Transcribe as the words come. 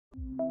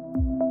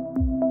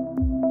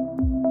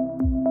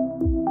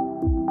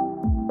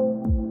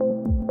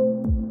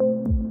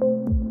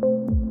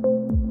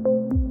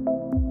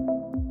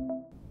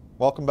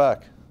Welcome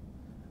back.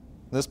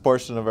 In this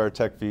portion of our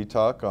Tech-V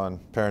talk on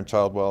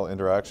parent-child well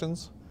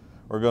interactions,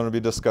 we're going to be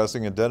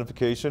discussing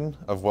identification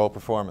of well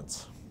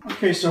performance.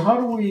 Okay, so how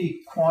do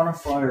we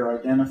quantify or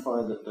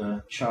identify that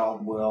the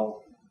child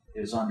well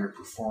is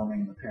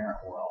underperforming the parent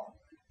well?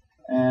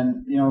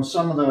 And,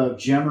 some of the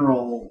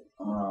general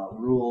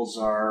rules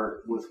are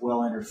with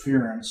well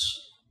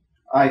interference,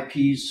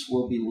 IPs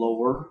will be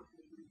lower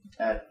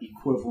at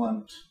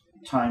equivalent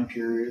time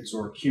periods,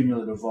 or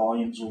cumulative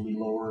volumes will be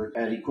lower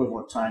at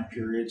equivalent time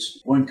periods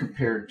when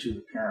compared to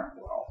the parent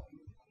well.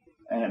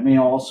 And it may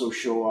also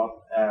show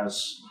up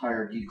as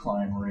higher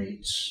decline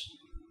rates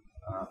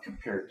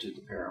compared to the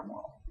parent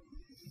well.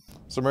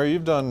 So Murray,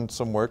 you've done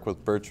some work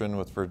with Britten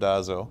with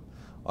Verdazzo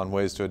on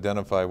ways to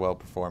identify well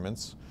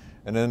performance.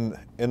 And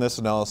in this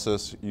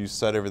analysis, you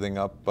set everything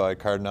up by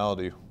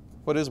cardinality.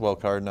 What is well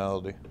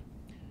cardinality?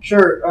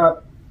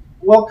 Sure.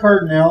 Well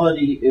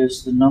cardinality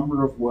is the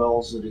number of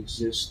wells that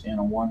exist in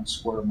a 1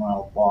 square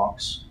mile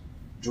box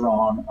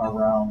drawn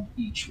around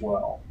each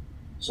well.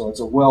 So it's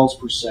a wells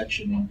per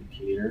section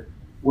indicator,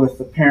 with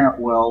the parent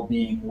well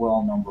being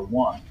well number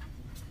 1.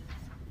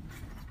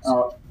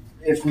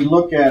 If we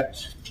look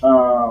at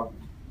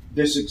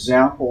this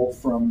example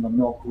from the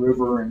Milk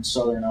River in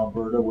southern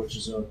Alberta, which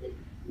is a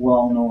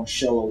well-known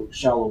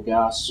shallow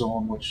gas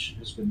zone which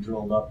has been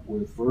drilled up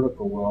with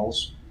vertical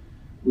wells,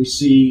 we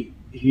see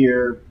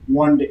here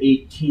 1 to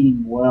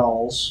 18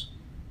 wells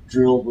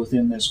drilled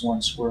within this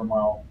 1 square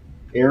mile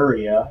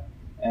area,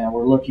 and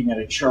we're looking at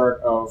a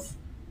chart of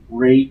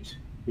rate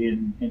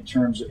in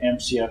terms of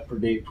MCF per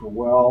day per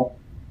well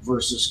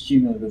versus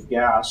cumulative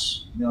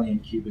gas, million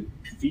cubic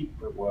feet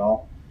per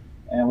well.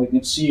 And we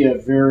can see a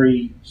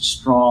very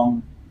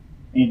strong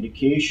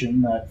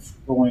indication that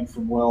going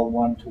from well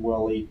 1 to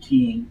well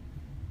 18,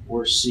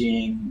 we're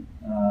seeing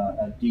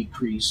a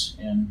decrease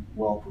in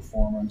well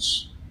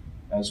performance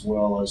as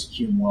well as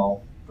cum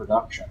well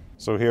production.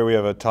 So here we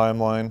have a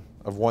timeline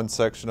of one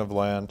section of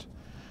land.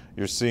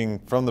 You're seeing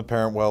from the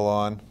parent well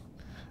on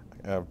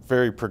a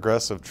very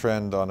progressive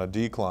trend on a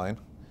decline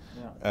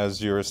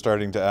as you're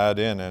starting to add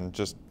in and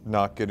just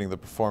not getting the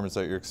performance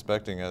that you're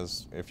expecting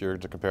as if you're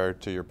to compare it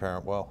to your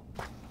parent well.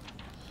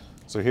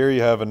 So here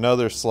you have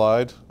another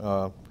slide,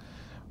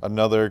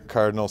 another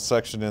cardinal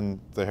section in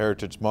the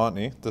Heritage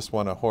Montney, this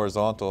one a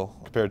horizontal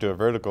compared to a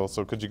vertical.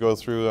 So could you go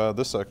through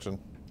this section?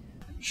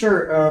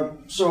 Sure.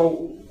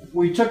 So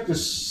we took the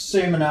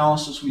same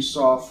analysis we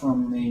saw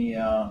from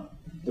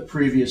the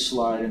previous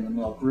slide in the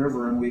Milk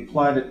River, and we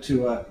applied it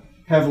to a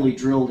heavily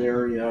drilled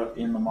area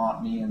in the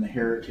Montney, in the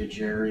Heritage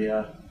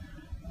area,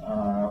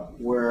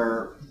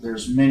 where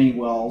there's many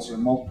wells or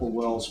multiple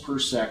wells per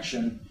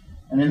section.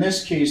 And in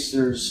this case,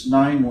 there's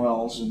 9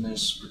 wells in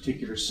this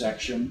particular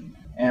section,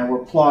 and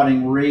we're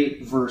plotting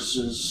rate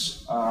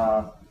versus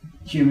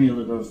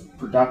cumulative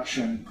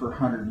production per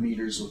 100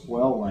 meters of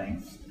well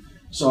length.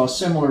 So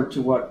similar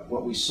to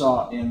what we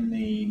saw in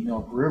the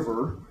Milk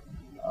River,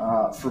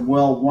 from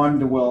well 1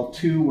 to well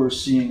 2, we're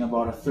seeing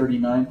about a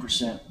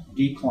 39%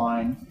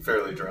 decline.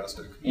 Fairly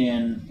drastic.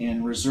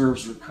 In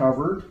reserves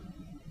recovered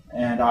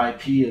and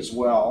IP as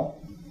well.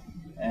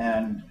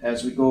 And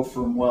as we go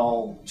from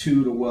well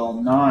 2 to well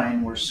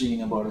 9, we're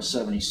seeing about a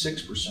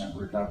 76%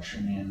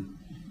 reduction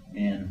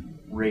in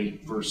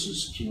rate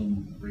versus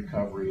cum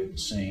recovery at the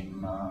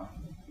same,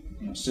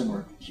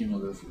 similar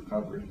cumulative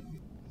recovery.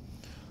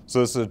 So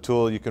this is a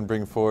tool you can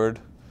bring forward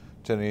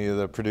to any of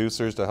the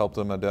producers to help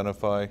them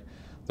identify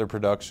their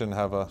production,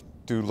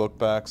 do look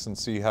backs and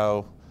see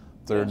how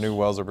their new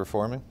wells are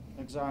performing?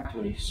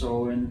 Exactly.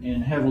 So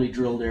in heavily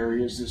drilled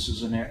areas, this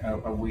is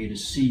a way to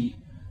see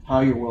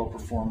how your well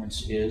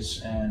performance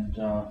is and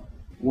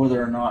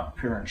whether or not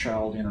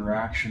parent-child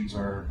interactions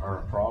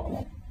are a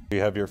problem.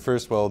 You have your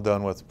first well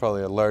done with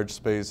probably a large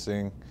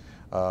spacing,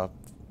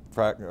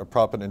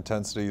 proppant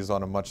intensities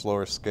on a much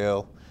lower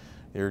scale.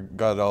 You've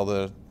got all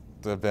the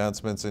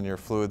advancements in your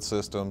fluid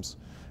systems,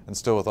 and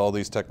still with all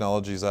these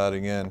technologies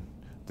adding in,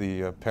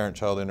 the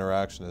parent-child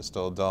interaction is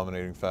still a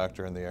dominating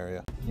factor in the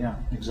area. Yeah,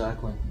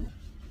 exactly.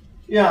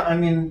 Yeah, I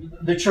mean,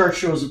 the chart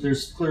shows that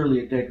there's clearly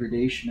a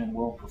degradation in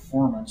well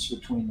performance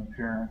between the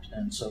parent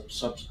and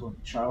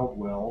subsequent child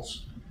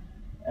wells.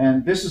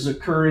 And this is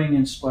occurring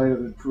in spite of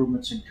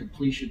improvements in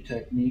completion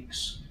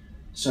techniques,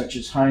 such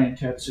as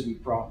high-intensity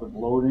proppant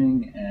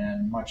loading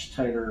and much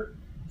tighter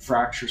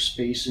fracture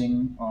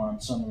spacing on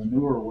some of the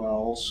newer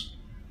wells.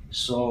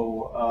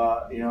 So,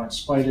 in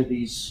spite of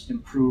these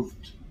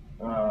improved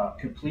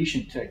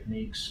completion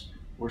techniques,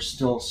 we're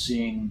still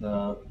seeing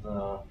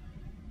the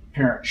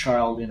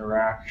parent-child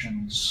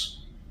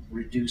interactions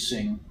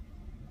reducing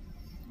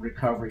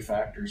recovery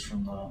factors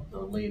from the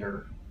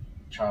later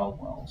child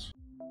wells.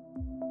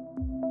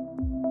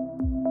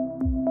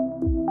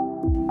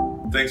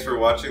 Thanks for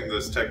watching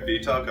this Tech-V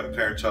talk on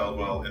parent-child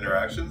well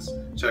interactions.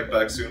 Check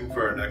back soon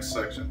for our next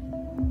section.